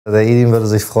Der Edin würde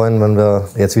sich freuen, wenn wir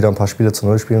jetzt wieder ein paar Spiele zu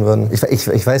 0 spielen würden.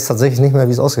 Ich weiß tatsächlich nicht mehr,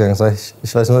 wie es ausgegangen ist.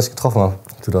 Ich weiß nur, dass ich getroffen habe.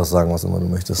 Du darfst sagen, was immer du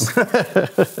möchtest. Ganz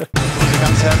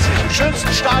herzlich. Im schönsten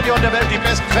Stadion der Welt, die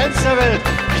besten Fans der Welt.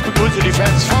 Ich begrüße die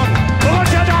Fans von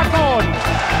Borussia Dortmund.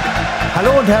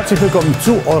 Hallo und herzlich willkommen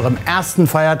zu eurem ersten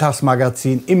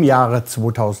Feiertagsmagazin im Jahre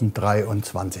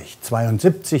 2023.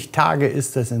 72 Tage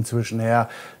ist es inzwischen her,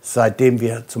 seitdem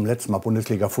wir zum letzten Mal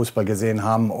Bundesliga-Fußball gesehen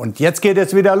haben. Und jetzt geht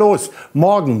es wieder los.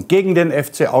 Morgen gegen den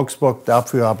FC Augsburg.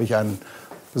 Dafür habe ich einen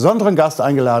besonderen Gast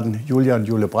eingeladen. Julian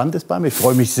Brandt ist bei mir. Ich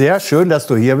freue mich sehr. Schön, dass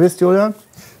du hier bist, Julian.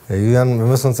 Ja, Julian, wir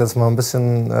müssen uns jetzt mal ein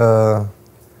bisschen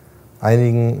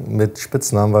einigen mit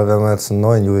Spitznamen, weil wir haben jetzt einen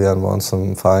neuen Julian bei uns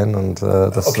im Verein und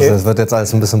das wird jetzt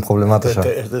alles ein bisschen problematischer.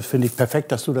 Das finde ich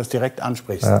perfekt, dass du das direkt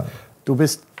ansprichst. Ja. Du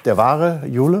bist der wahre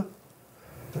Jule?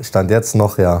 Stand jetzt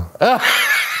noch, ja.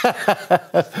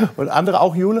 Und andere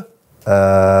auch Jule?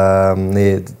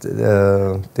 Nee,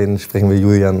 den sprechen wir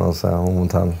Julian aus, ja,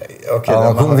 momentan. Okay, aber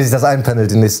mal gucken, wie sich das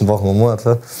einpendelt die nächsten Wochen und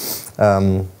Monate.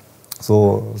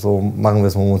 So machen wir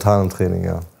es momentan im Training,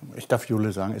 ja. Ich darf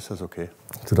Jule sagen, ist das okay?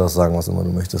 Du darfst sagen, was immer du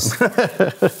möchtest.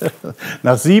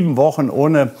 Nach 7 Wochen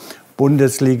ohne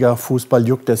Bundesliga-Fußball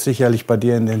juckt es sicherlich bei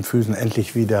dir in den Füßen,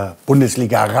 endlich wieder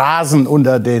Bundesliga-Rasen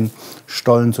unter den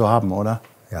Stollen zu haben, oder?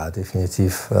 Ja,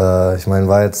 definitiv. Ich meine,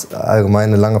 war jetzt allgemein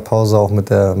eine lange Pause auch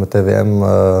mit der WM.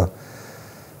 Wann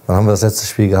haben wir das letzte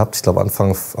Spiel gehabt? Ich glaube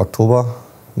Anfang Oktober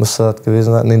müsste das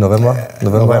gewesen sein. Nee, November.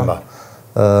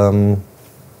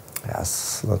 Ja, es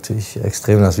ist natürlich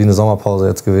extrem. Das ist wie eine Sommerpause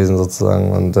jetzt gewesen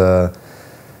sozusagen. Und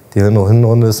die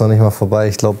Hinrunde ist noch nicht mal vorbei.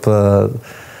 Ich glaube,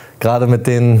 gerade mit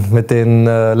den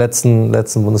letzten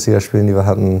Bundesligaspielen, die wir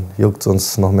hatten, juckt es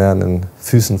uns noch mehr an den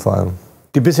Füßen vor allem.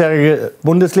 Die bisherige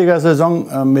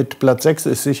Bundesliga-Saison mit Platz 6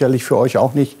 ist sicherlich für euch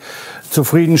auch nicht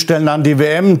zufriedenstellend. An die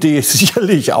WM, die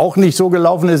sicherlich auch nicht so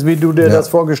gelaufen ist, wie du dir das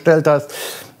vorgestellt hast.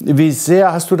 Wie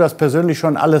sehr hast du das persönlich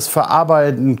schon alles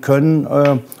verarbeiten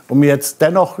können, um jetzt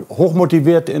dennoch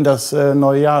hochmotiviert in das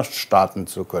neue Jahr starten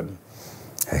zu können?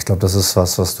 Ja, ich glaube, das ist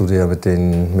was du dir mit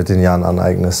den Jahren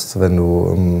aneignest, wenn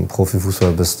du im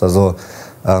Profifußball bist. Also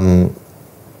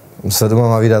es wird immer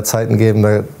mal wieder Zeiten geben,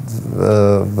 da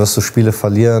wirst du Spiele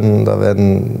verlieren, da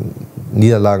werden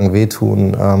Niederlagen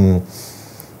wehtun.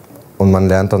 Und man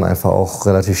lernt dann einfach auch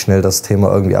relativ schnell das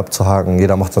Thema irgendwie abzuhaken.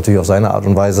 Jeder macht es natürlich auf seine Art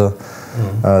und Weise.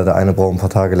 Der eine braucht ein paar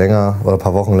Tage länger oder ein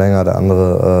paar Wochen länger, der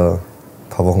andere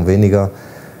ein paar Wochen weniger.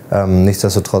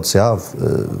 Nichtsdestotrotz, ja,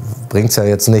 bringt es ja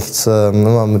jetzt nichts,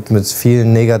 immer mit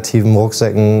vielen negativen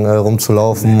Rucksäcken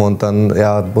rumzulaufen. Und dann,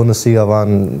 ja, Bundesliga war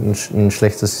ein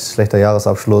schlechter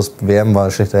Jahresabschluss, WM war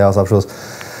ein schlechter Jahresabschluss.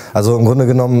 Also im Grunde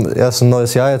genommen erst ein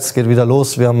neues Jahr, jetzt geht wieder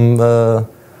los. Wir haben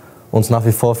uns nach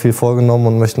wie vor viel vorgenommen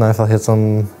und möchten einfach jetzt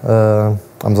am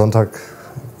Sonntag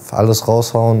alles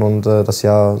raushauen und das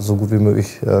Jahr so gut wie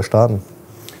möglich starten.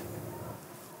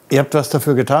 Ihr habt was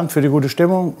dafür getan, für die gute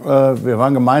Stimmung. Wir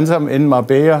waren gemeinsam in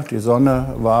Marbella. Die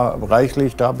Sonne war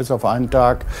reichlich da, bis auf einen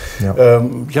Tag. Ja.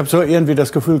 Ich habe so irgendwie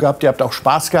das Gefühl gehabt, ihr habt auch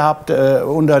Spaß gehabt,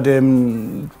 unter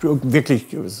den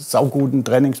wirklich sauguten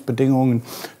Trainingsbedingungen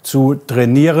zu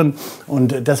trainieren.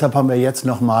 Und deshalb haben wir jetzt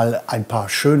noch mal ein paar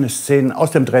schöne Szenen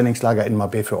aus dem Trainingslager in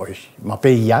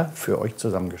Marbella für euch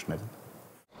zusammengeschnitten.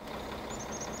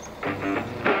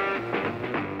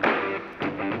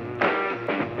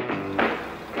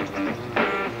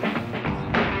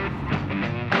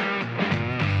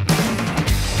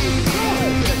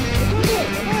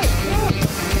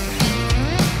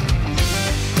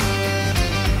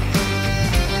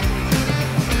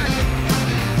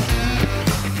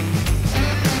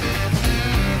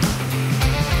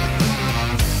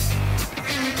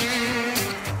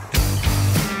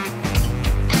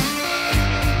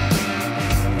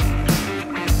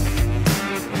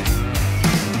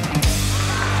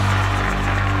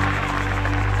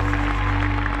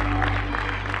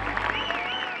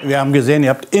 Wir haben gesehen,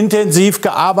 ihr habt intensiv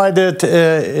gearbeitet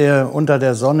unter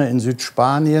der Sonne in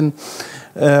Südspanien.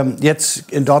 Jetzt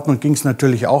in Dortmund ging es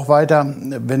natürlich auch weiter.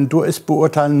 Wenn du es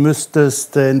beurteilen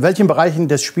müsstest, in welchen Bereichen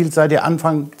des Spiels seid ihr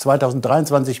Anfang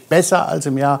 2023 besser als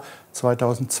im Jahr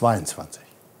 2022?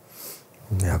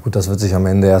 Ja gut, das wird sich am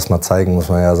Ende erst mal zeigen, muss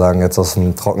man ja sagen. Jetzt aus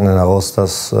dem Trockenen heraus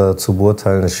das zu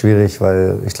beurteilen ist schwierig,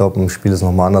 weil ich glaube, ein Spiel ist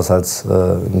noch mal anders als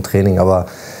im Training. Aber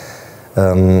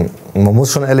man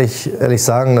muss schon ehrlich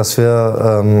sagen, dass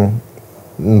wir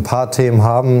ein paar Themen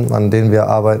haben, an denen wir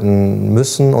arbeiten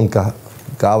müssen und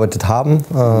gearbeitet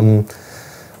haben.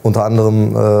 Unter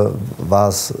anderem war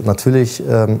es natürlich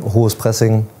hohes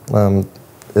Pressing.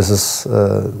 Es ist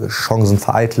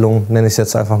Chancenvereitelung, nenne ich es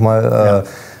jetzt einfach mal.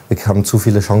 Wir haben zu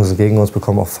viele Chancen gegen uns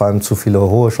bekommen, auch vor allem zu viele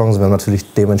hohe Chancen. Wir haben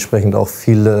natürlich dementsprechend auch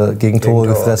viele Gegentore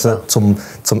gefressen.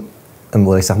 Ja.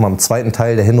 Oder ich sag mal, im zweiten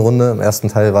Teil der Hinrunde. Im ersten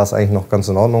Teil war es eigentlich noch ganz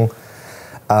in Ordnung.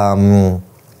 Und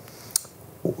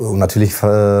natürlich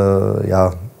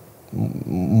ja,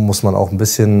 muss man auch ein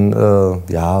bisschen,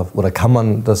 ja, oder kann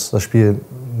man das Spiel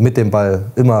mit dem Ball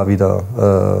immer wieder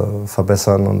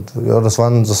verbessern. Und ja, das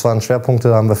waren Schwerpunkte,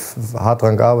 da haben wir hart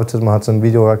dran gearbeitet. Man hat es im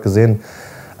Video gerade gesehen.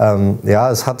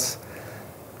 Ja, es hat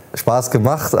Spaß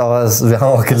gemacht, aber wir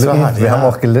haben auch gelitten. Hart, ja. Wir haben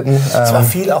auch gelitten. Es war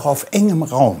viel auch auf engem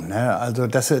Raum. Ne? Also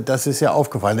das ist ja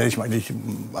aufgefallen.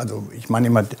 Ich meine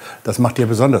immer, das macht dir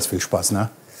besonders viel Spaß, ne?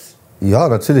 Ja,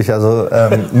 natürlich, also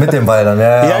mit dem Ball dann.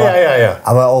 Ja.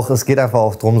 Aber auch, es geht einfach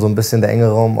auch darum, so ein bisschen der enge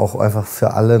Raum auch einfach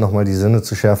für alle nochmal die Sinne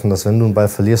zu schärfen, dass wenn du einen Ball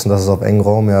verlierst, und das ist auf engem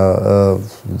Raum ja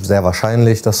sehr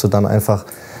wahrscheinlich, dass du dann einfach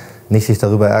nicht dich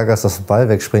darüber ärgerst, dass der Ball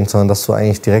wegspringt, sondern dass du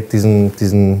eigentlich direkt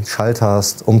diesen Schalter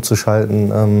hast,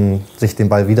 umzuschalten, sich den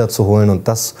Ball wiederzuholen. Und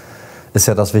das ist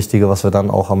ja das Wichtige, was wir dann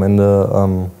auch am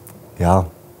Ende ja,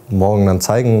 morgen dann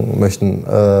zeigen möchten.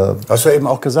 Hast du eben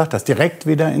auch gesagt, dass direkt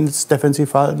wieder ins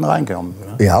Defensivverhalten reinkommen.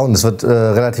 Ne? Ja, und es wird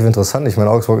relativ interessant. Ich meine,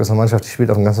 Augsburg ist eine Mannschaft, die spielt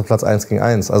auf dem ganzen Platz 1 gegen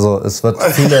 1. Also es wird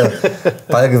viele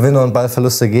Ballgewinne und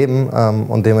Ballverluste geben.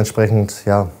 Und dementsprechend,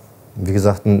 ja, wie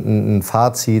gesagt, ein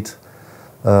Fazit,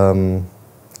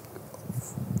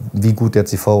 wie gut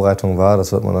jetzt die Vorbereitung war,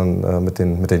 das wird man dann mit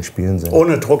den Spielen sehen.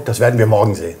 Ohne Druck, das werden wir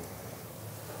morgen sehen.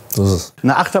 So ist es.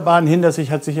 Eine Achterbahn hinter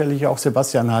sich hat sicherlich auch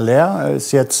Sebastian Haller. Er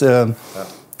ist jetzt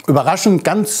überraschend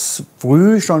ganz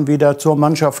früh schon wieder zur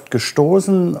Mannschaft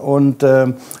gestoßen und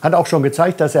hat auch schon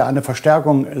gezeigt, dass er eine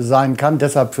Verstärkung sein kann.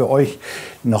 Deshalb für euch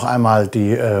noch einmal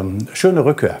die schöne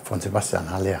Rückkehr von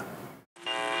Sebastian Haller.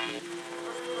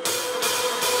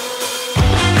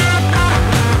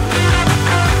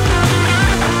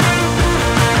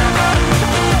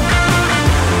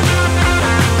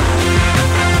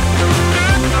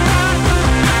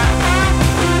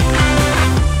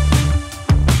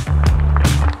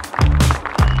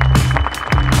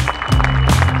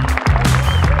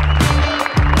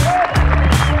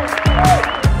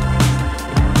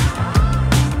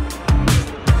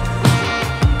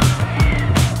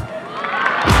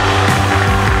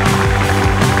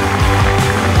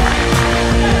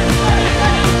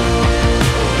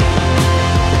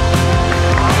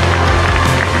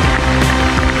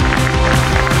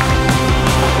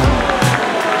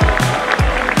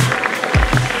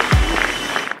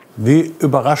 Wie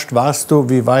überrascht warst du,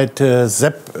 wie weit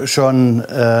Sepp schon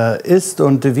ist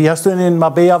und wie hast du ihn in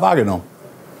Marbella wahrgenommen?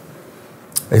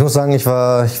 Ich muss sagen, ich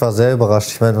war sehr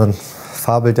überrascht. Ich meine, man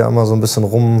fabelt ja immer so ein bisschen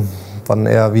rum, wann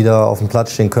er wieder auf dem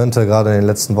Platz stehen könnte, gerade in den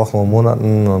letzten Wochen und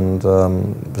Monaten. Und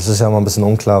das ist ja immer ein bisschen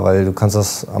unklar, weil du kannst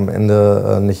das am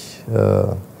Ende nicht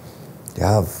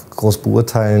ja, groß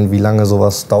beurteilen, wie lange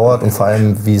sowas dauert und vor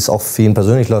allem, wie es auch für ihn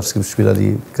persönlich läuft. Es gibt Spieler,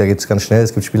 da geht es ganz schnell,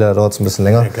 es gibt Spieler, da dauert es ein bisschen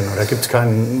länger. Ja, genau, da gibt es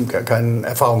keinen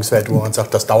Erfahrungswert, wo man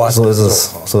sagt, das dauert. So ist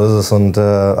es. Und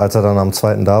als er dann am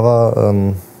 2. da war,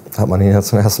 hat man ihn ja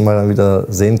zum ersten Mal dann wieder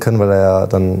sehen können, weil er ja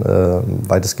dann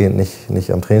weitestgehend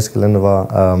nicht am Trainingsgelände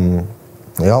war.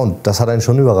 Ja, und das hat einen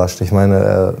schon überrascht. Ich meine,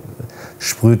 er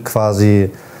sprüht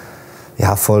quasi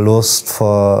ja, vor Lust,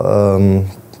 vor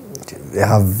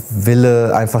ja,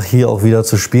 Wille, einfach hier auch wieder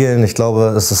zu spielen. Ich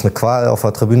glaube, es ist eine Qual, auf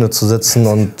der Tribüne zu sitzen.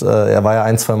 Und er war ja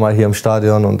 1-2 Mal hier im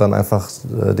Stadion und dann einfach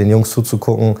den Jungs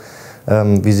zuzugucken,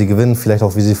 wie sie gewinnen, vielleicht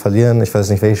auch wie sie verlieren. Ich weiß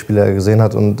nicht, welche Spiele er gesehen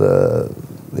hat. Und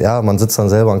ja, man sitzt dann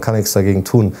selber und kann nichts dagegen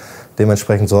tun.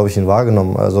 Dementsprechend, so habe ich ihn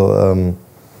wahrgenommen. Also,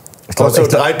 ich glaube, so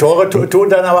 3 Tore tun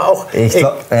dann aber auch,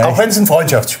 auch wenn es ein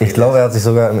Freundschaftsspiel ist. Ich glaube, er hat sich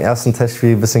sogar im ersten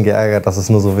Testspiel ein bisschen geärgert, dass es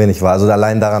nur so wenig war. Also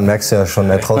allein daran merkst du ja schon,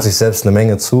 er traut sich selbst eine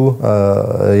Menge zu.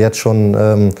 Jetzt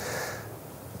schon,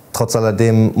 trotz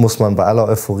alledem muss man bei aller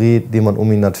Euphorie, die man um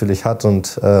ihn natürlich hat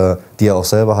und die er auch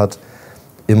selber hat,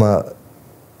 immer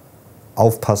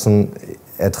aufpassen.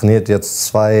 Er trainiert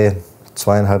jetzt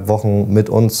 2,5 Wochen mit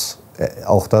uns.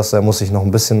 Auch das, er muss sich noch ein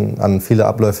bisschen an viele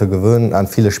Abläufe gewöhnen, an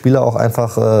viele Spieler auch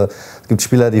einfach. Es gibt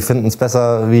Spieler, die finden es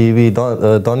besser wie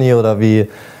Donny oder wie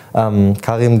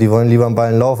Karim, die wollen lieber einen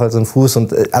Ball in Lauf als einen Fuß.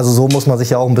 Und, also so muss man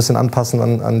sich ja auch ein bisschen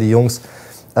anpassen an die Jungs.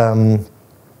 Und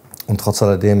trotz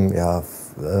alledem ja,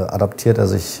 adaptiert er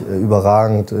sich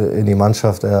überragend in die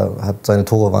Mannschaft. Seine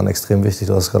Tore waren extrem wichtig,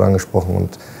 du hast es gerade angesprochen.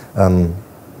 Und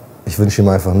ich wünsche ihm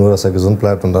einfach nur, dass er gesund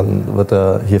bleibt und dann wird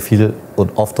er hier viel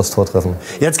und oft das Tor treffen.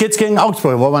 Jetzt geht's gegen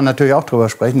Augsburg, wollen wir natürlich auch drüber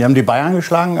sprechen. Die haben die Bayern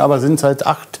geschlagen, aber sind seit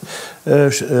 8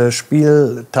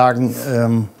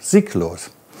 Spieltagen sieglos.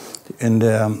 In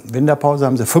der Winterpause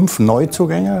haben sie 5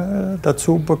 Neuzugänge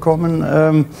dazu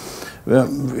bekommen.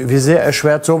 Wie sehr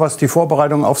erschwert sowas die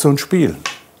Vorbereitung auf so ein Spiel?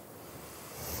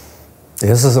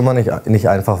 Es ist immer nicht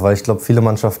einfach, weil ich glaube, viele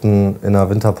Mannschaften in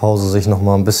der Winterpause sich noch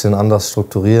mal ein bisschen anders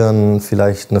strukturieren,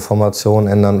 vielleicht eine Formation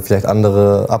ändern, vielleicht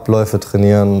andere Abläufe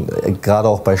trainieren. Gerade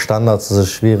auch bei Standards ist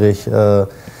es schwierig, weil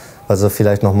sie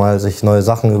vielleicht noch mal sich neue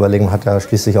Sachen überlegen. Man hat ja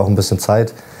schließlich auch ein bisschen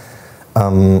Zeit.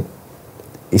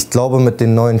 Ich glaube, mit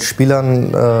den neuen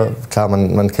Spielern, klar,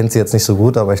 man kennt sie jetzt nicht so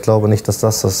gut, aber ich glaube nicht, dass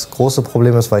das große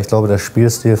Problem ist, weil ich glaube, der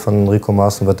Spielstil von Rico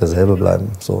Maaßen wird derselbe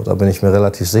bleiben. So, da bin ich mir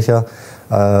relativ sicher.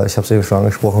 Ich habe es eben schon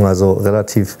angesprochen, also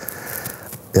relativ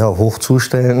hoch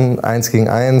zustellen, 1 gegen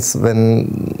 1. Wenn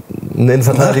ein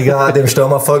Innenverteidiger dem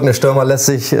Stürmer folgt, der Stürmer lässt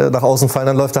sich nach außen fallen,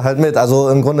 dann läuft er halt mit. Also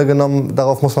im Grunde genommen,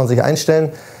 darauf muss man sich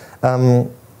einstellen.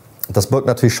 Das birgt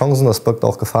natürlich Chancen, das birgt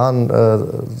auch Gefahren.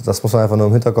 Das muss man einfach nur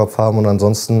im Hinterkopf haben. Und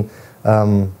ansonsten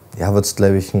wird es,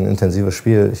 glaube ich, ein intensives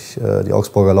Spiel. Die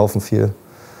Augsburger laufen viel,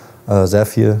 sehr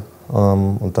viel.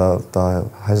 Und da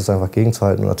heißt es einfach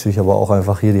gegenzuhalten. Und natürlich aber auch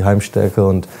einfach hier die Heimstärke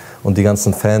und die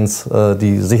ganzen Fans,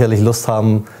 die sicherlich Lust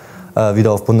haben,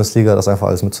 wieder auf Bundesliga, das einfach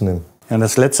alles mitzunehmen. Ja,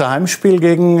 das letzte Heimspiel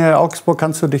gegen Augsburg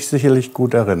kannst du dich sicherlich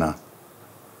gut erinnern.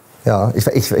 Ja,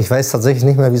 ich weiß tatsächlich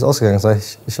nicht mehr, wie es ausgegangen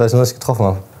ist. Ich weiß nur, dass ich getroffen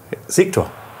habe. Siegtor.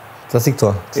 Das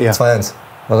Siegtor. Ja. 2-1.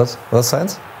 War das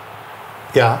 2-1?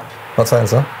 Ja. War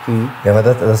 2-1, ne? Mhm. Ja,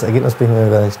 aber das Ergebnis bin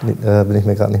ich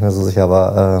mir gerade nicht mehr so sicher.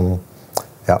 Aber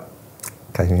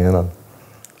kann ich mich erinnern.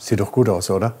 Sieht doch gut aus,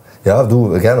 oder? Ja,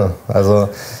 du, gerne. Also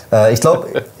ich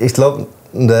glaube,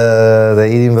 der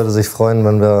Edin würde sich freuen,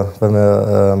 wenn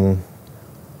wir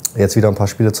jetzt wieder ein paar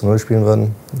Spiele zu 0 spielen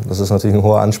würden. Das ist natürlich ein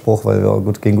hoher Anspruch, weil wir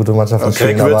gegen gute Mannschaften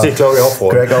spielen. Greg wird sich, glaube ich, auch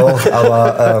freuen. Greg auch,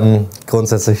 aber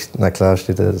grundsätzlich, na klar,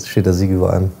 steht der Sieg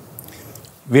über allem.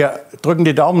 Wir drücken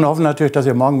die Daumen und hoffen natürlich, dass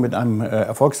ihr morgen mit einem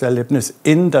Erfolgserlebnis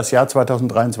in das Jahr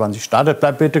 2023 startet.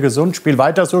 Bleibt bitte gesund, spielt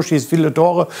weiter so, schießt viele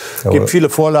Tore, gibt viele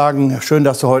Vorlagen. Schön,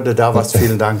 dass du heute da warst.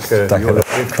 Vielen Dank.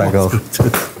 Danke auch.